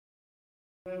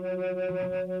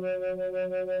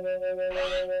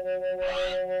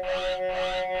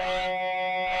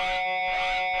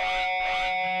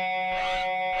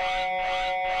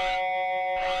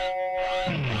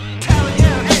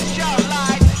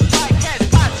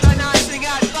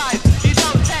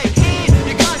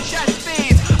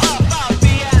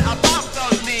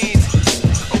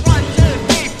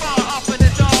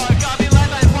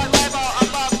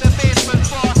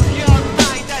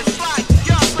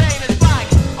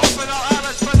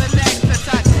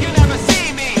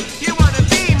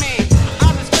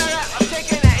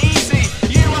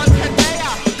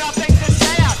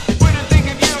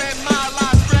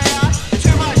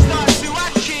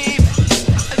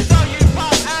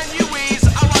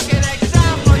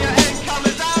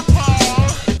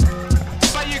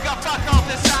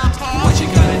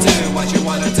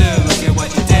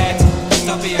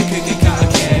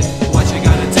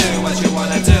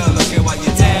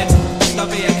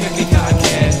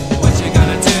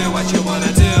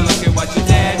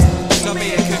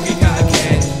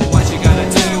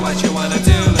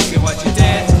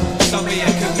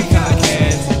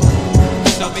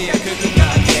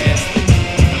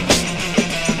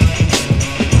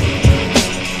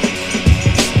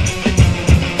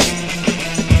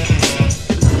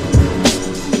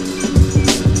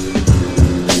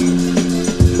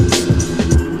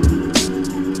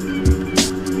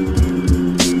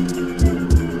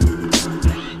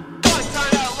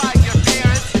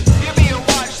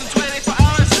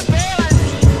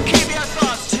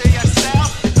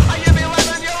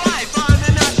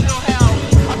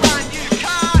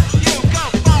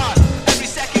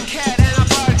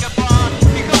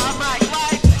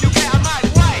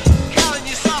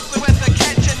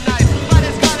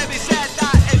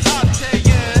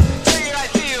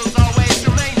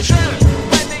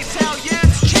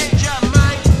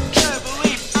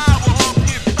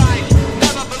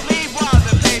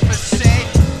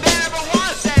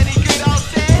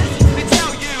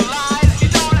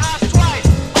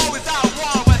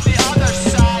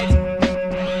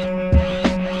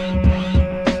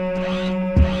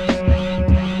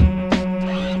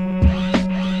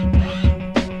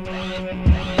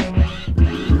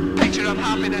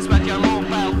Happiness with your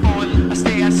mobile phone. I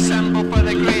stay assembled for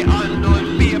the great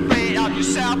unknown. Be afraid of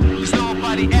yourself, cause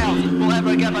nobody else will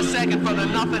ever give a second for the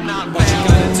nothing that fails. What you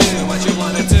gonna do, what you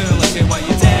wanna do, look at what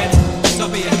you did.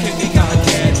 Don't be a cookie